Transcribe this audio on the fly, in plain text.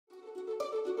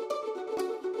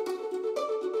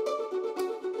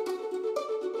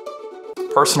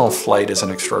Personal flight is an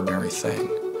extraordinary thing.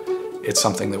 It's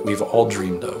something that we've all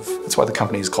dreamed of. That's why the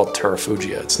company is called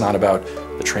Terrafugia. It's not about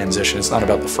the transition, it's not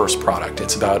about the first product,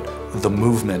 it's about the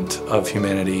movement of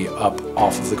humanity up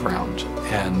off of the ground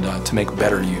and to make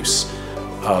better use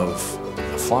of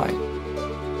flying.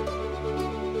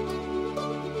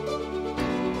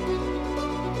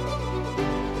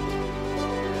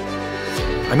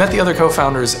 I met the other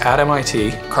co-founders at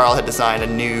MIT. Carl had designed a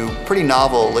new, pretty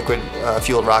novel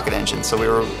liquid-fueled rocket engine, so we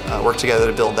worked together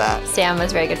to build that. Sam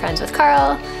was very good friends with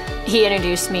Carl. He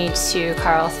introduced me to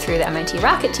Carl through the MIT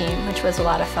rocket team, which was a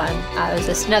lot of fun. It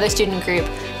was another student group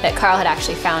that Carl had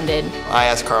actually founded. I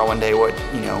asked Carl one day, what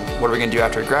are we going to do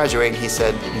after we graduate? And he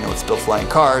said, let's build flying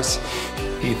cars.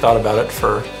 He thought about it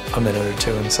for a minute or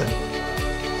two and said,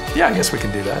 yeah, I guess we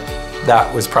can do that.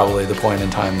 That was probably the point in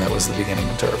time that was the beginning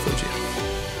of Terrafugia.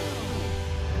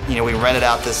 We rented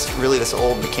out this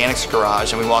old mechanics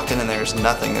garage, and we walked in and there's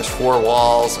nothing. There's 4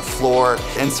 walls, a floor.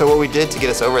 And so what we did to get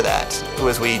us over that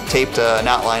was we taped an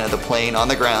outline of the plane on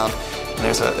the ground. And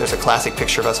there's a classic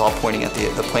picture of us all pointing at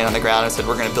the plane on the ground and said,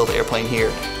 we're going to build an airplane here.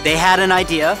 They had an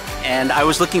idea, and I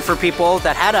was looking for people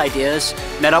that had ideas,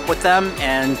 met up with them,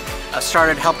 and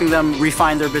started helping them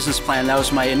refine their business plan. That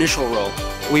was my initial role.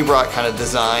 We brought kind of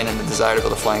design and the desire to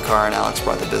build a flying car, and Alex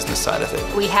brought the business side of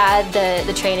it. We had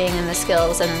the training and the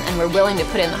skills, and we're willing to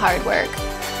put in the hard work.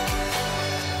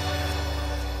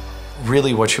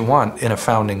 Really what you want in a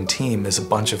founding team is a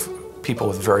bunch of people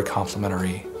with very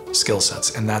complementary skill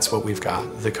sets, and that's what we've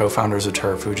got. The co-founders of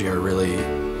Terrafugia are really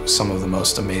some of the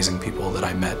most amazing people that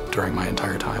I met during my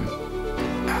entire time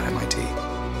at MIT.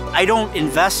 I don't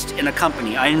invest in a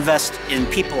company, I invest in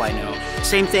people I know.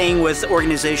 Same thing with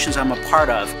organizations I'm a part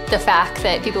of. The fact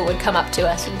that people would come up to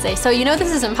us and say, so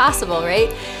this is impossible, right?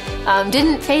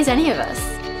 Didn't faze any of us.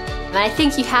 And I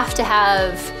think you have to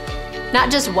have not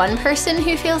just one person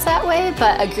who feels that way,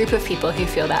 but a group of people who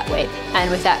feel that way. And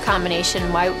with that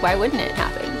combination, why wouldn't it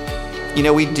happen?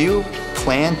 We do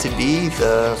plan to be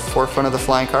the forefront of the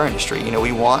flying car industry.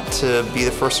 We want to be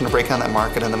the first one to break on that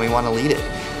market, and then we want to lead it.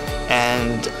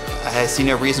 And I see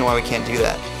no reason why we can't do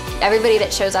that. Everybody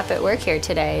that shows up at work here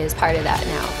today is part of that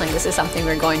now. This is something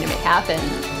we're going to make happen.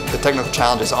 The technical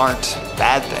challenges aren't a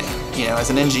bad thing. As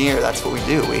an engineer, that's what we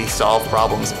do. We solve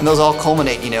problems. And those all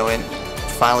culminate, in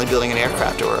finally building an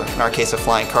aircraft, or in our case, a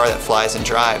flying car that flies and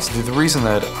drives. The reason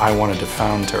that I wanted to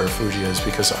found Terrafugia is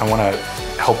because I want to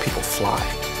help people fly.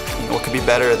 What could be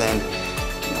better than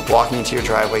walking into your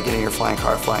driveway, getting your flying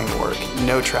car, flying to work.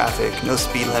 No traffic, no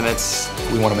speed limits.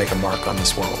 We want to make a mark on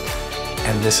this world,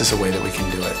 and this is a way that we can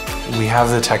do it. We have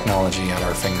the technology at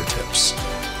our fingertips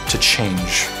to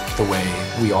change the way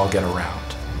we all get around.